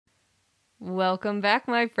Welcome back,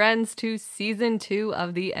 my friends, to season 2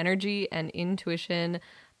 of the Energy and Intuition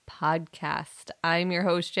podcast. I'm your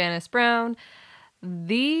host, Janice Brown.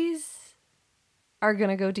 These are going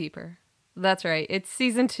to go deeper. That's right. It's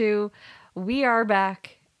season 2. We are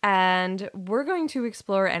back and we're going to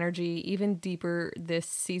explore energy even deeper this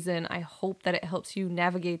season. I hope that it helps you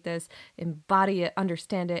navigate this, embody it,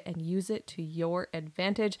 understand it, and use it to your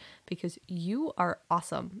advantage because you are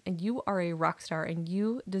awesome and you are a rock star and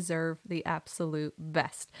you deserve the absolute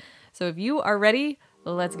best. So if you are ready,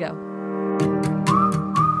 let's go.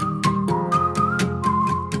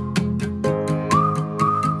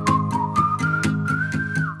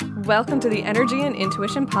 Welcome to the Energy and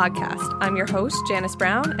Intuition podcast. I'm your host, Janice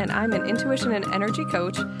Brown, and I'm an intuition and energy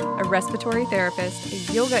coach, a respiratory therapist,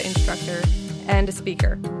 a yoga instructor, and a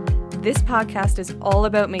speaker. This podcast is all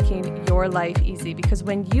about making your life easy because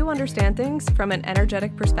when you understand things from an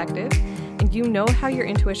energetic perspective and you know how your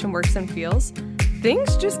intuition works and feels,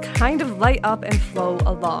 things just kind of light up and flow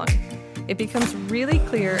along. It becomes really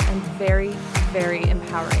clear and very, very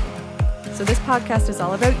empowering. So this podcast is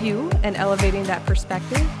all about you and elevating that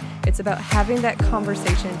perspective. It's about having that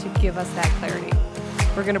conversation to give us that clarity.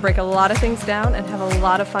 We're going to break a lot of things down and have a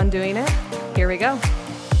lot of fun doing it. Here we go.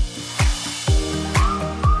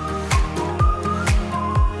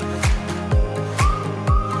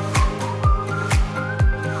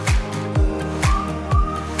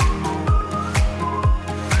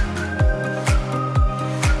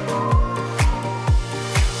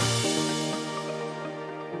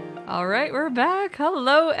 All right, we're back.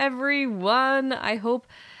 Hello, everyone. I hope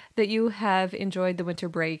that you have enjoyed the winter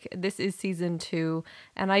break. This is season 2,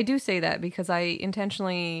 and I do say that because I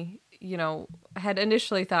intentionally, had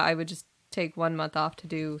initially thought I would just take 1 month off to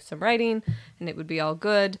do some writing, and it would be all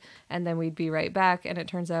good, and then we'd be right back, and it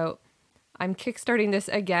turns out I'm kickstarting this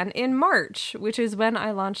again in March, which is when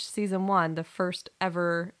I launched season 1, the first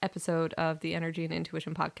ever episode of the Energy and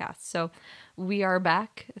Intuition podcast. So we are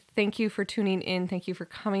back. Thank you for tuning in. Thank you for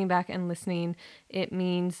coming back and listening. It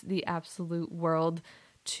means the absolute world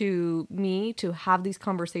to me to have these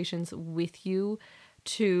conversations with you,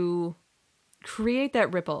 to create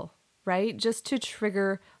that ripple, right? Just to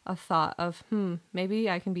trigger a thought of,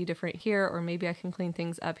 maybe I can be different here, or maybe I can clean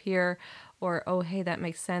things up here, or, oh, hey, that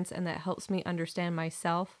makes sense. And that helps me understand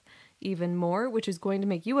myself even more, which is going to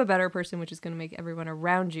make you a better person, which is going to make everyone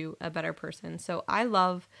around you a better person. So I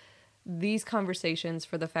love these conversations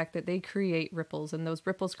for the fact that they create ripples, and those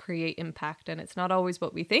ripples create impact. And it's not always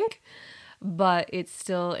what we think, but it's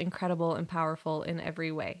still incredible and powerful in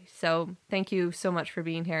every way. So thank you so much for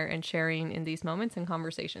being here and sharing in these moments and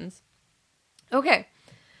conversations. Okay,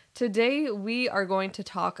 today we are going to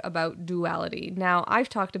talk about duality. Now, I've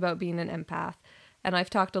talked about being an empath, and I've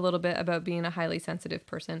talked a little bit about being a highly sensitive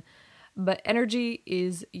person, but energy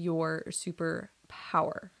is your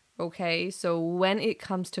superpower, okay? So when it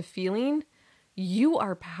comes to feeling, you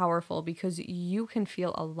are powerful because you can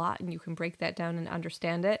feel a lot and you can break that down and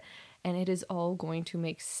understand it, and it is all going to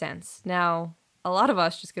make sense. Now, a lot of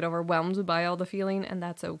us just get overwhelmed by all the feeling, and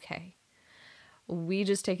that's okay. We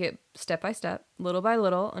just take it step by step, little by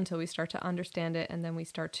little, until we start to understand it, and then we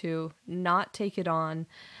start to not take it on,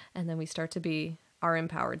 and then we start to be our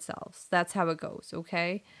empowered selves. That's how it goes,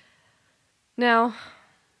 okay? Now,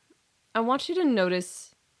 I want you to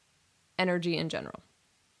notice energy in general.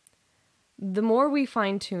 The more we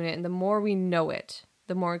fine-tune it and the more we know it,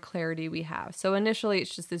 the more clarity we have. So initially,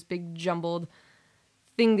 it's just this big jumbled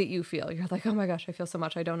thing that you feel. You're like, oh my gosh, I feel so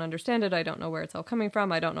much. I don't understand it. I don't know where it's all coming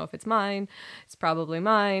from. I don't know if it's mine. It's probably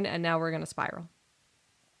mine. And now we're going to spiral.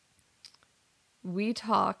 We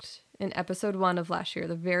talked in episode 1 of last year,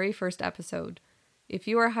 the very first episode. If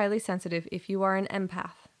you are highly sensitive, if you are an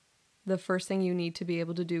empath, the first thing you need to be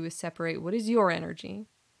able to do is separate what is your energy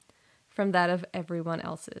from that of everyone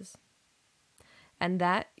else's. And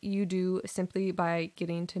that you do simply by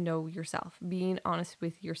getting to know yourself, being honest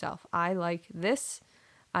with yourself. I like this.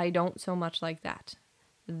 I don't so much like that.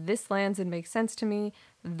 This lands and makes sense to me.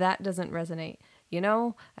 That doesn't resonate.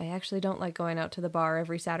 I actually don't like going out to the bar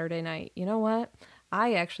every Saturday night. You know what?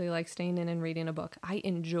 I actually like staying in and reading a book. I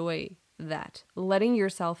enjoy that. Letting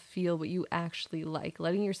yourself feel what you actually like.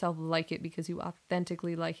 Letting yourself like it because you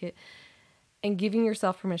authentically like it. And giving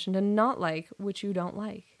yourself permission to not like what you don't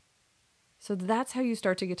like. So that's how you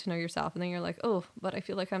start to get to know yourself. And then you're like, oh, but I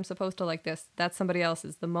feel like I'm supposed to like this. That's somebody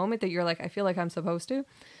else's. The moment that you're like, I feel like I'm supposed to,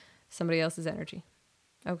 somebody else's energy.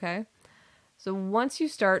 Okay? So once you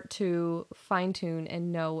start to fine tune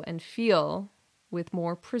and know and feel with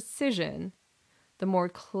more precision, the more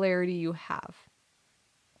clarity you have.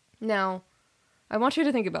 Now, I want you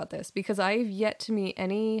to think about this because I've yet to meet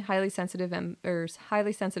any highly sensitive or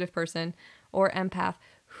highly sensitive person or empath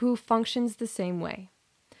who functions the same way,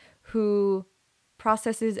 who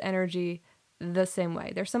processes energy the same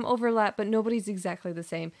way. There's some overlap, but nobody's exactly the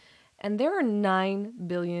same. And there are 9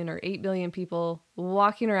 billion or 8 billion people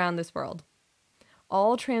walking around this world,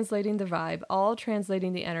 all translating the vibe, all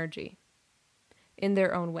translating the energy in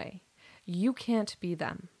their own way. You can't be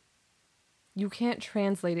them. You can't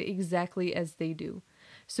translate it exactly as they do.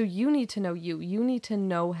 So you need to know you. You need to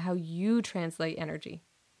know how you translate energy.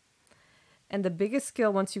 And the biggest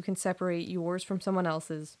skill, once you can separate yours from someone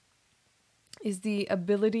else's, is the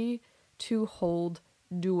ability to hold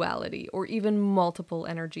duality or even multiple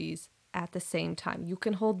energies at the same time. You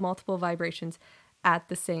can hold multiple vibrations at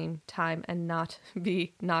the same time and not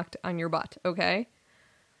be knocked on your butt, okay?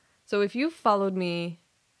 So if you've followed me,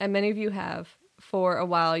 and many of you have, for a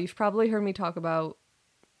while, you've probably heard me talk about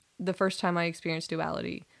the first time I experienced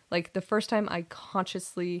duality. Like the first time I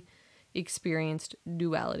consciously experienced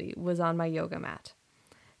duality was on my yoga mat.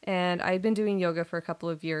 And I'd been doing yoga for a couple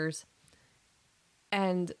of years.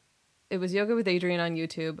 And it was Yoga with Adrienne on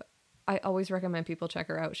YouTube. I always recommend people check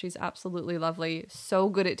her out. She's absolutely lovely. So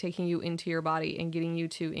good at taking you into your body and getting you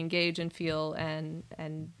to engage and feel and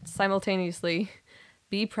simultaneously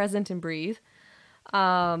be present and breathe.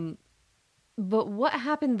 But what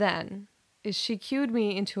happened then is she cued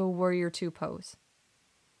me into a warrior 2 pose.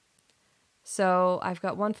 So I've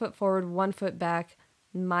got 1 foot forward, 1 foot back.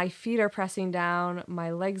 My feet are pressing down.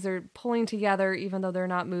 My legs are pulling together even though they're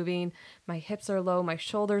not moving. My hips are low. My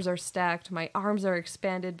shoulders are stacked. My arms are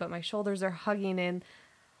expanded, but my shoulders are hugging in.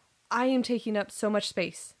 I am taking up so much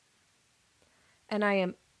space. And I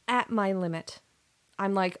am at my limit.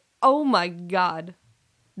 I'm like, oh my God,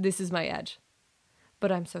 this is my edge.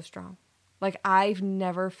 But I'm so strong. Like, I've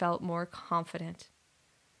never felt more confident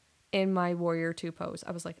in my warrior 2 pose.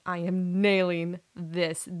 I was like, I am nailing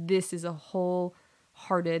this. This is a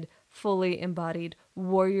wholehearted, fully embodied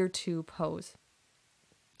warrior 2 pose.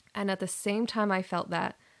 And at the same time I felt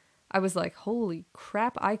that, I was like, holy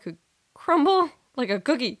crap, I could crumble like a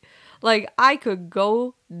cookie. Like, I could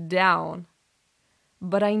go down.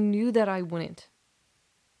 But I knew that I wouldn't.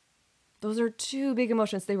 Those are 2 big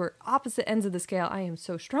emotions. They were opposite ends of the scale. I am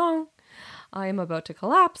so strong. I am about to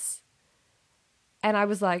collapse. And I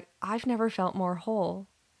was like, I've never felt more whole.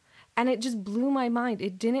 And it just blew my mind.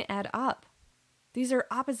 It didn't add up. These are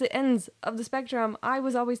opposite ends of the spectrum. I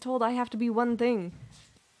was always told I have to be one thing.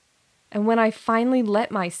 And when I finally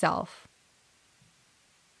let myself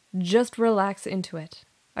just relax into it,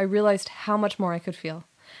 I realized how much more I could feel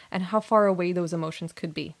and how far away those emotions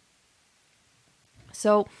could be.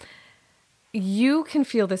 So you can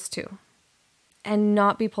feel this too and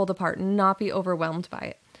not be pulled apart, not be overwhelmed by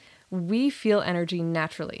it. We feel energy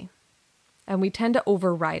naturally and we tend to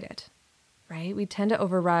override it, right? We tend to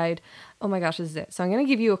override, oh my gosh, this is it. So I'm going to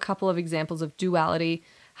give you a couple of examples of duality,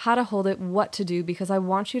 how to hold it, what to do, because I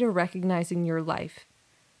want you to recognize in your life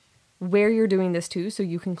where you're doing this too so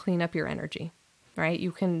you can clean up your energy, right?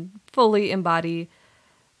 You can fully embody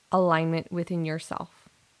alignment within yourself.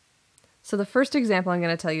 So the first example I'm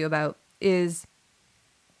going to tell you about is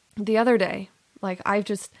the other day. Like I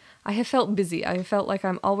have felt busy. I have felt like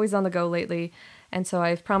I'm always on the go lately. And so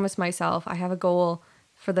I've promised myself I have a goal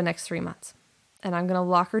for the next 3 months. And I'm going to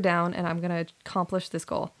lock her down and I'm going to accomplish this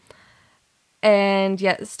goal. And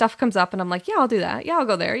yet stuff comes up and I'm like, yeah, I'll do that. Yeah, I'll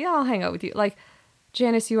go there. Yeah, I'll hang out with you. Like,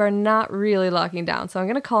 Janice, you are not really locking down. So I'm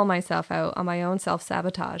going to call myself out on my own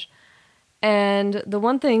self-sabotage. And the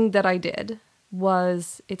one thing that I did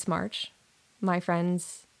was, it's March. My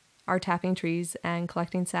friends are tapping trees and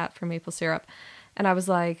collecting sap for maple syrup. And I was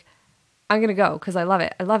like, I'm going to go because I love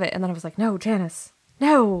it. I love it. And then I was like, no, Janice,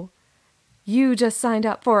 no, you just signed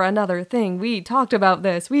up for another thing. We talked about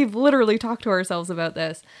this. We've literally talked to ourselves about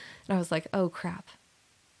this. And I was like, oh crap.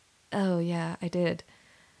 Oh yeah, I did.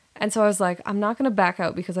 And so I was like, I'm not going to back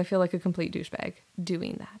out because I feel like a complete douchebag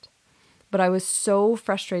doing that. But I was so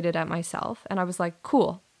frustrated at myself. And I was like,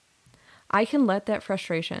 cool, I can let that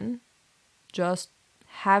frustration just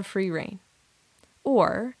have free reign.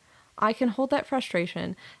 Or I can hold that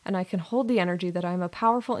frustration and I can hold the energy that I'm a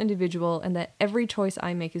powerful individual and that every choice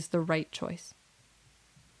I make is the right choice.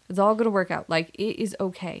 It's all going to work out. Like, it is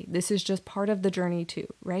okay. This is just part of the journey too,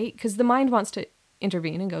 right? Because the mind wants to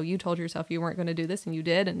intervene and go, you told yourself you weren't going to do this and you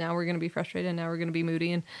did, and now we're going to be frustrated and now we're going to be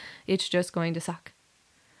moody and it's just going to suck.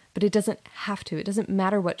 But it doesn't have to. It doesn't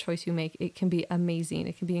matter what choice you make. It can be amazing.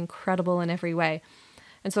 It can be incredible in every way.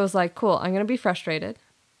 And so I was like, cool, I'm going to be frustrated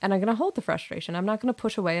and I'm going to hold the frustration. I'm not going to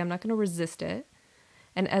push away. I'm not going to resist it.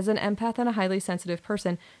 And as an empath and a highly sensitive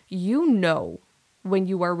person, you know when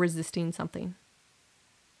you are resisting something.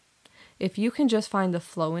 if you can just find the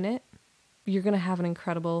flow in it, you're going to have an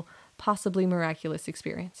incredible, possibly miraculous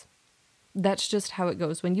experience. That's just how it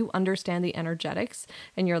goes. When you understand the energetics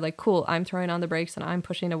and you're like, cool, I'm throwing on the brakes and I'm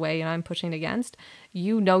pushing away and I'm pushing against,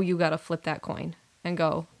 you know you got to flip that coin and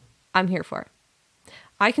go, I'm here for it.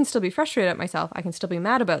 I can still be frustrated at myself. I can still be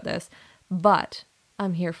mad about this, but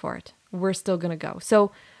I'm here for it. We're still going to go.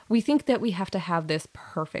 So we think that we have to have this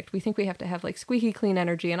perfect. We think we have to have like squeaky clean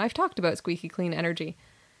energy. And I've talked about squeaky clean energy.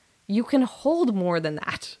 You can hold more than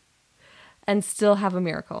that and still have a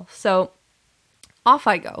miracle. So off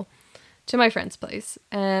I go to my friend's place,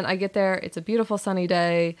 and I get there. It's a beautiful sunny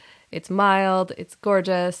day. It's mild. It's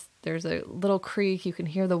gorgeous. There's a little creek. You can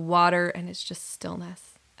hear the water, and it's just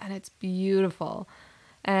stillness, and it's beautiful.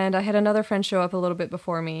 And I had another friend show up a little bit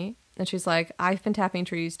before me, and she's like, I've been tapping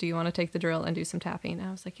trees. Do you want to take the drill and do some tapping? And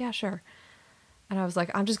I was like, yeah, sure. And I was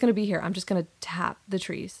like, I'm just going to be here. I'm just going to tap the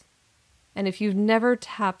trees. And if you've never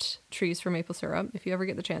tapped trees for maple syrup, if you ever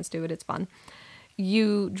get the chance, do it. It's fun.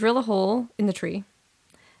 You drill a hole in the tree,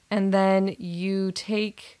 and then you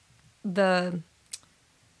take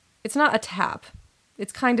it's not a tap.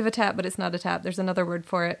 It's kind of a tap, but it's not a tap. There's another word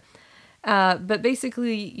for it. But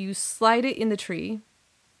basically, you slide it in the tree,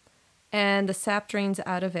 and the sap drains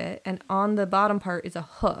out of it. And on the bottom part is a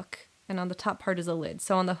hook, and on the top part is a lid.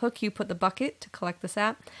 So on the hook, you put the bucket to collect the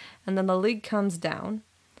sap, and then the lid comes down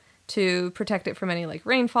to protect it from any like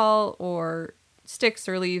rainfall or sticks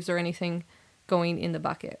or leaves or anything going in the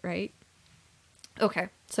bucket, right? Okay,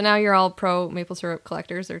 so now you're all pro maple syrup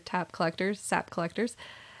collectors or tap collectors, sap collectors.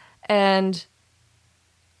 And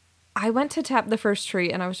I went to tap the first tree,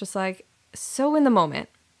 and I was just like so in the moment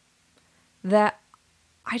that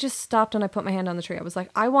I just stopped and I put my hand on the tree. I was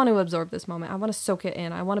like, I want to absorb this moment. I want to soak it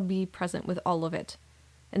in. I want to be present with all of it.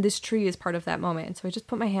 And this tree is part of that moment. And so I just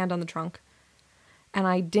put my hand on the trunk, and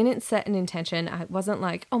I didn't set an intention. I wasn't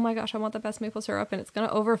like, oh my gosh, I want the best maple syrup and it's going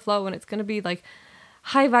to overflow and it's going to be like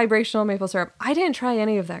high vibrational maple syrup. I didn't try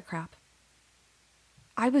any of that crap.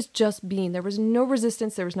 I was just being. There was no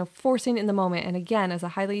resistance. There was no forcing in the moment. And again, as a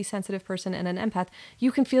highly sensitive person and an empath, you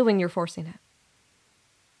can feel when you're forcing it.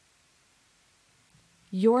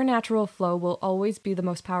 Your natural flow will always be the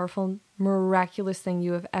most powerful, miraculous thing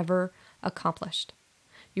you have ever accomplished,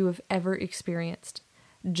 you have ever experienced.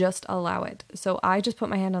 Just allow it. So I just put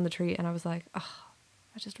my hand on the tree, and I was like, oh,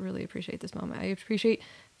 I just really appreciate this moment. I appreciate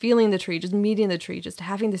feeling the tree, just meeting the tree, just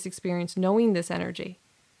having this experience, knowing this energy.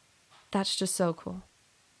 That's just so cool.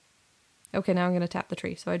 Okay, now I'm going to tap the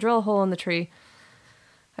tree. So I drill a hole in the tree.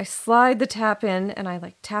 I slide the tap in, and I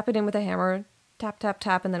like tap it in with a hammer. Tap, tap,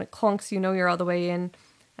 tap, and then it clunks. You know you're all the way in.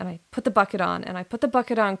 And I put the bucket on, and I put the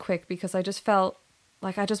bucket on quick because I just felt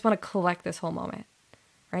like I just want to collect this whole moment,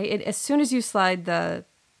 right? As soon as you slide the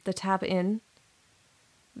tap in,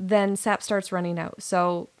 then sap starts running out.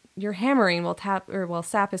 So you're hammering while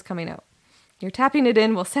sap is coming out. You're tapping it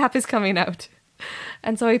in while sap is coming out.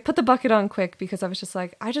 And so I put the bucket on quick because I was just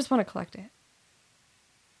like, I just want to collect it.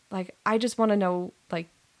 Like, I just want to know, like,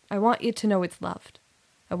 I want it to know it's loved.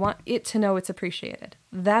 I want it to know it's appreciated.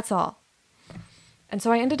 That's all. And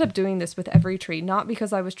so I ended up doing this with every tree, not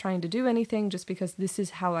because I was trying to do anything, just because this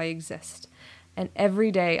is how I exist. And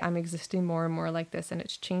every day I'm existing more and more like this, and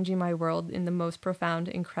it's changing my world in the most profound,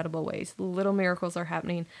 incredible ways. Little miracles are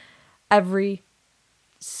happening every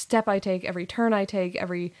step I take, every turn I take,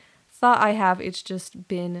 every thought I have. It's just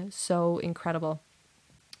been so incredible.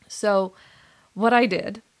 So what I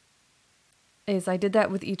did is I did that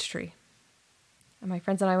with each tree. And my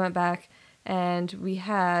friends and I went back, and we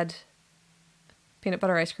had peanut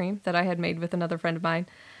butter ice cream that I had made with another friend of mine.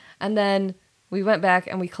 And then we went back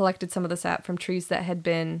and we collected some of the sap from trees that had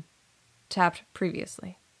been tapped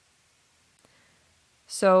previously.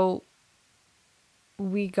 So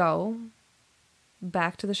we go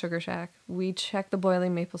back to the sugar shack. We check the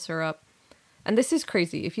boiling maple syrup. And this is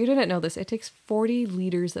crazy. If you didn't know this, it takes 40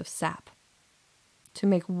 liters of sap to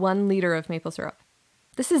make 1 liter of maple syrup.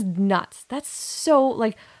 This is nuts. That's so,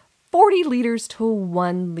 like, 40 liters to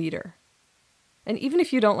 1 liter. And even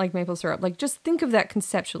if you don't like maple syrup, like, just think of that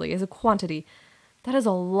conceptually as a quantity. That is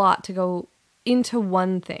a lot to go into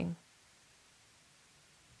one thing.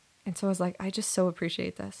 And so I was like, I just so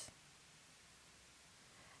appreciate this.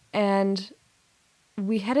 And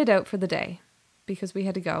we headed out for the day because we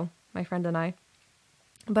had to go, my friend and I.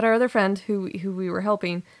 But our other friend who we were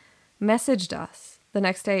helping messaged us the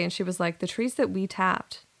next day, and she was like, the trees that we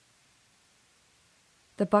tapped,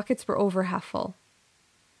 the buckets were over half full.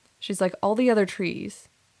 She's like, all the other trees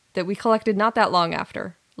that we collected not that long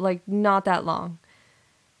after, like not that long,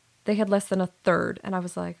 they had less than a third. And I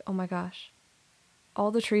was like, oh my gosh,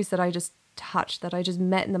 all the trees that I just touched, that I just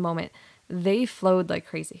met in the moment, they flowed like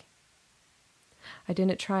crazy. I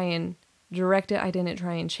didn't try and direct it. I didn't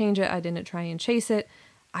try and change it. I didn't try and chase it.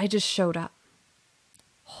 I just showed up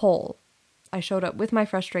whole. I showed up with my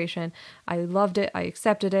frustration. I loved it. I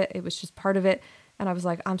accepted it. It was just part of it. And I was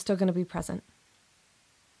like, I'm still going to be present.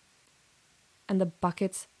 And the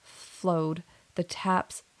buckets flowed. The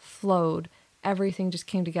taps flowed. Everything just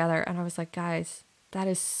came together. And I was like, guys, that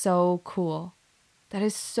is so cool. That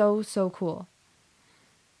is so, so cool.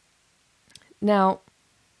 Now,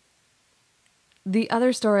 the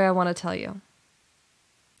other story I want to tell you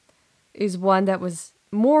is one that was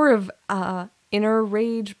more of a inner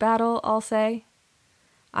rage battle, I'll say.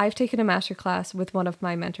 I've taken a masterclass with one of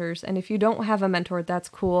my mentors, and if you don't have a mentor, that's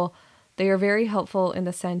cool. They are very helpful in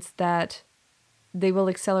the sense that they will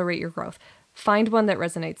accelerate your growth. Find one that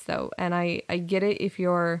resonates, though, and I get it if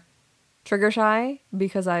you're trigger shy,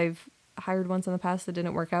 because I've hired ones in the past that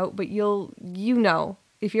didn't work out, but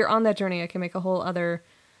if you're on that journey, I can make a whole other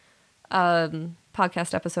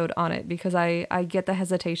podcast episode on it, because I get the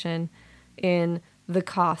hesitation in the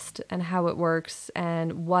cost and how it works,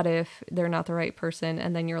 and what if they're not the right person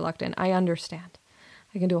and then you're locked in. I understand.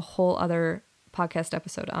 I can do a whole other podcast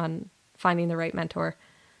episode on finding the right mentor,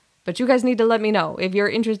 but you guys need to let me know. If you're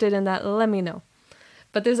interested in that, let me know.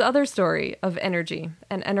 But this other story of energy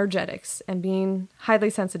and energetics and being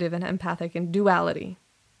highly sensitive and empathic and duality.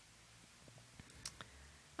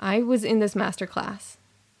 I was in this masterclass,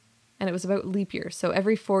 and it was about leap years. So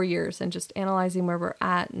every 4 years, and just analyzing where we're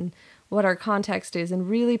at and what our context is, and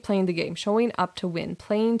really playing the game, showing up to win,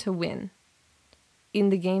 playing to win in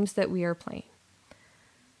the games that we are playing.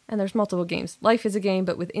 And there's multiple games. Life is a game,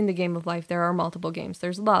 but within the game of life, there are multiple games.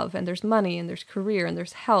 There's love, and there's money, and there's career, and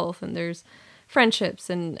there's health, and there's friendships,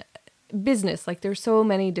 and business. Like, there's so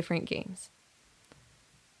many different games.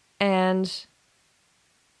 And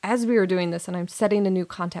as we were doing this, and I'm setting a new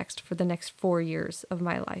context for the next 4 years of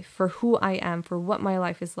my life, for who I am, for what my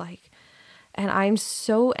life is like. And I'm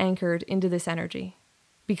so anchored into this energy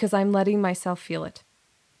because I'm letting myself feel it.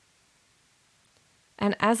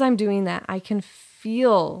 And as I'm doing that, I can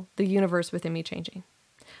feel the universe within me changing.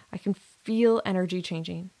 I can feel energy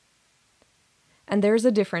changing. And there's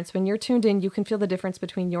a difference. When you're tuned in, you can feel the difference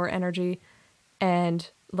between your energy and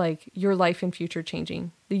like your life and future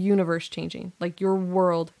changing, the universe changing, like your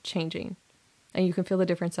world changing. And you can feel the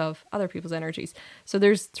difference of other people's energies. So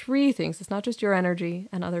there's 3 things. It's not just your energy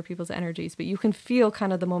and other people's energies, but you can feel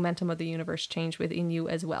kind of the momentum of the universe change within you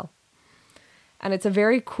as well. And it's a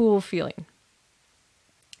very cool feeling.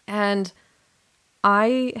 And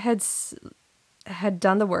I had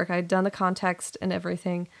done the work. I had done the context and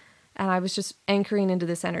everything. And I was just anchoring into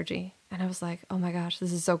this energy. And I was like, oh my gosh,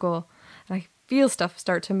 this is so cool. And I feel stuff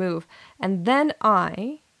start to move. And then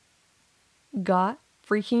I got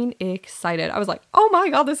freaking excited. I was like, oh my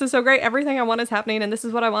God, this is so great. Everything I want is happening, and this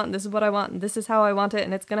is what I want, and this is what I want, and this is how I want it,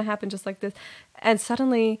 and it's going to happen just like this. And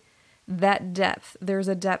suddenly that depth, there's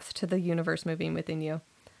a depth to the universe moving within you.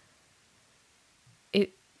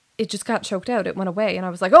 It just got choked out. It went away. And I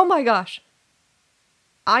was like, oh my gosh,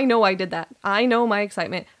 I know I did that. I know my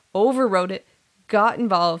excitement overrode it, got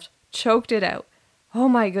involved, choked it out. Oh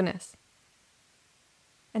my goodness.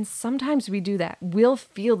 And sometimes we do that. We'll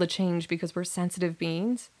feel the change because we're sensitive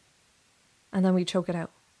beings, and then we choke it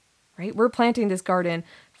out, right? We're planting this garden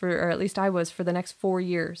or at least I was, for the next 4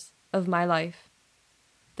 years of my life.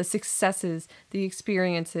 The successes, the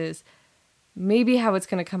experiences, maybe how it's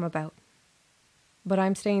going to come about. But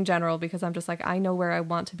I'm staying general because I'm just like, I know where I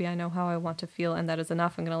want to be. I know how I want to feel, and that is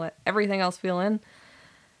enough. I'm going to let everything else feel in.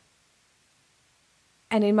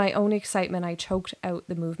 And in my own excitement, I choked out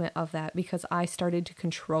the movement of that because I started to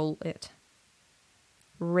control it.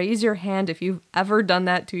 Raise your hand if you've ever done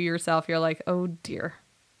that to yourself. You're like, oh dear.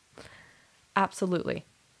 Absolutely.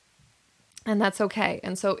 And that's okay.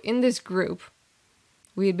 And so in this group,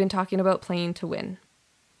 we had been talking about playing to win.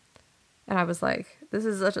 And I was like, this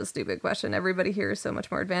is such a stupid question. Everybody here is so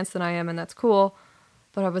much more advanced than I am, and that's cool.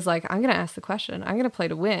 But I was like, I'm going to ask the question. I'm going to play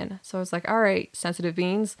to win. So I was like, all right, sensitive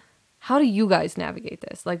beings, how do you guys navigate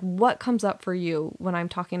this? Like, what comes up for you when I'm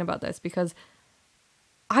talking about this? Because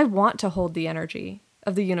I want to hold the energy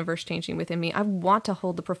of the universe changing within me. I want to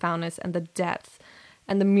hold the profoundness and the depth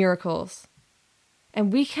and the miracles.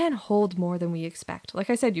 And we can hold more than we expect. Like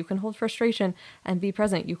I said, you can hold frustration and be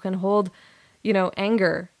present. You can hold,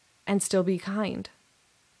 anger and still be kind.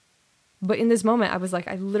 But in this moment, I was like,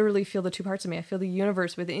 I literally feel the 2 parts of me. I feel the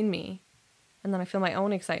universe within me. And then I feel my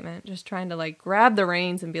own excitement, just trying to like grab the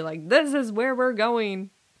reins and be like, this is where we're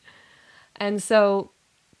going. And so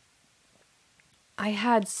I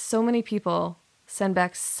had so many people send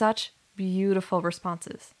back such beautiful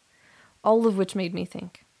responses, all of which made me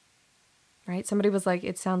think. right? Somebody was like,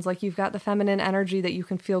 it sounds like you've got the feminine energy that you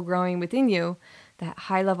can feel growing within you, that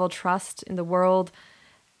high level trust in the world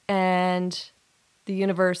and the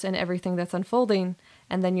universe and everything that's unfolding.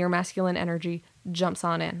 And then your masculine energy jumps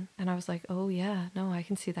on in. And I was like, oh yeah, no, I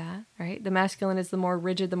can see that, right? The masculine is the more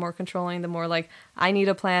rigid, the more controlling, the more like, I need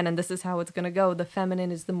a plan and this is how it's going to go. The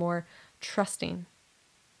feminine is the more trusting,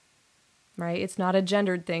 right? It's not a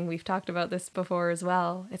gendered thing. We've talked about this before as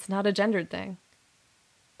well. It's not a gendered thing.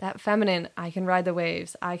 That feminine, I can ride the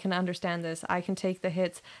waves. I can understand this. I can take the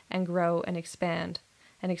hits and grow and expand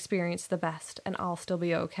and experience the best, and I'll still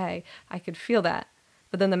be okay. I could feel that.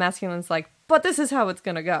 But then the masculine's like, but this is how it's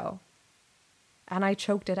going to go. And I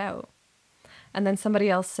choked it out. And then somebody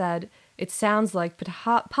else said, it sounds like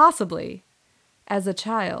possibly as a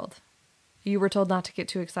child, you were told not to get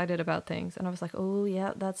too excited about things. And I was like, oh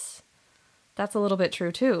yeah, that's a little bit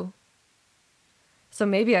true too. So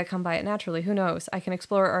maybe I come by it naturally. Who knows? I can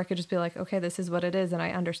explore, or I could just be like, okay, this is what it is, and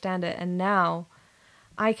I understand it. And now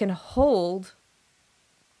I can hold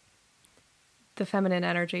the feminine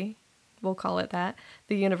energy, we'll call it that,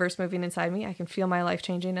 the universe moving inside me. I can feel my life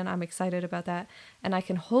changing, and I'm excited about that. And I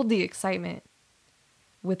can hold the excitement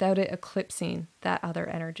without it eclipsing that other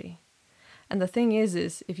energy. And the thing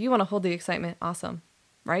is if you want to hold the excitement, awesome,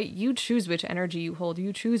 right? You choose which energy you hold.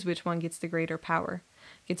 You choose which one gets the greater power,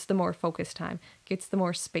 gets the more focus time, gets the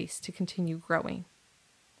more space to continue growing.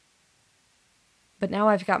 But now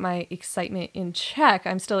I've got my excitement in check.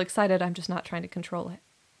 I'm still excited. I'm just not trying to control it.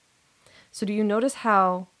 So do you notice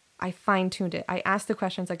how I fine-tuned it? I asked the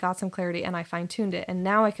questions, I got some clarity, and I fine-tuned it. And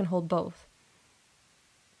now I can hold both.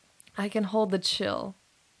 I can hold the chill,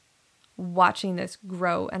 watching this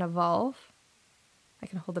grow and evolve. I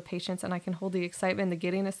can hold the patience, and I can hold the excitement, the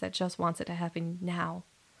giddiness that just wants it to happen now.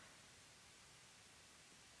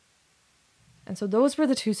 And so those were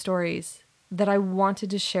the two stories that I wanted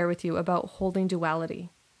to share with you about holding duality,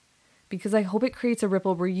 because I hope it creates a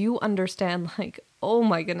ripple where you understand, like, oh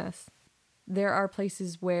my goodness, there are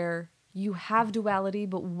places where you have duality,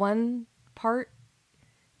 but one part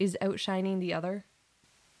is outshining the other,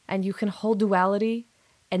 and you can hold duality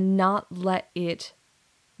and not let it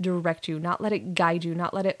direct you, not let it guide you,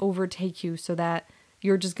 not let it overtake you so that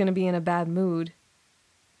you're just going to be in a bad mood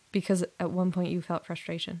because at one point you felt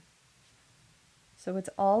frustration. So it's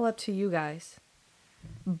all up to you guys.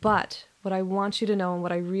 But what I want you to know, and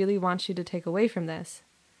what I really want you to take away from this,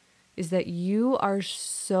 is that you are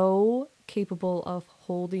so capable of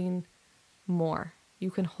holding more. You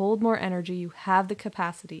can hold more energy. You have the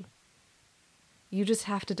capacity. You just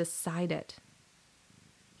have to decide it.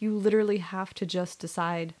 You literally have to just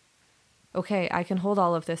decide, okay, I can hold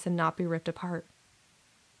all of this and not be ripped apart.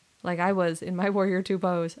 Like I was in my Warrior 2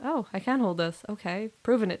 pose. Oh, I can hold this. Okay,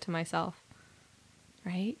 proven it to myself.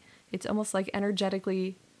 Right? It's almost like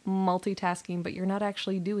energetically multitasking, but you're not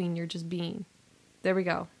actually doing, you're just being. There we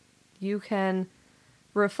go. You can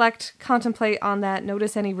reflect, contemplate on that,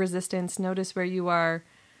 notice any resistance, notice where you are,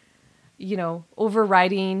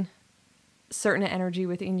 overriding certain energy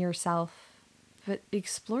within yourself. But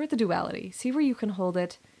explore the duality. See where you can hold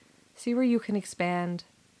it. See where you can expand.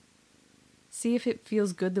 See if it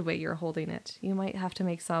feels good the way you're holding it. You might have to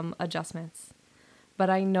make some adjustments. But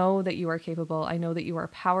I know that you are capable. I know that you are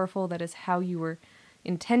powerful. That is how you were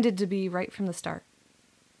intended to be right from the start.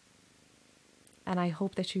 And I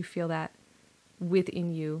hope that you feel that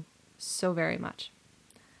within you so very much.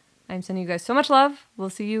 I'm sending you guys so much love. We'll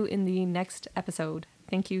see you in the next episode.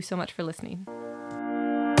 Thank you so much for listening.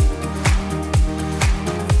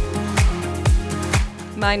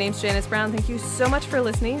 My name's Janice Brown. Thank you so much for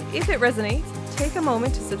listening. If it resonates, take a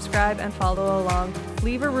moment to subscribe and follow along,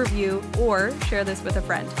 leave a review, or share this with a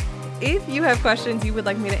friend. If you have questions you would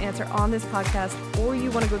like me to answer on this podcast, or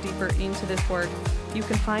you want to go deeper into this work, you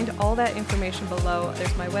can find all that information below.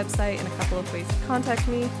 There's my website and a couple of ways to contact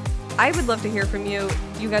me. I would love to hear from you.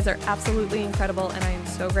 You guys are absolutely incredible, and I am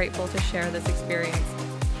so grateful to share this experience.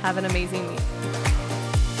 Have an amazing week.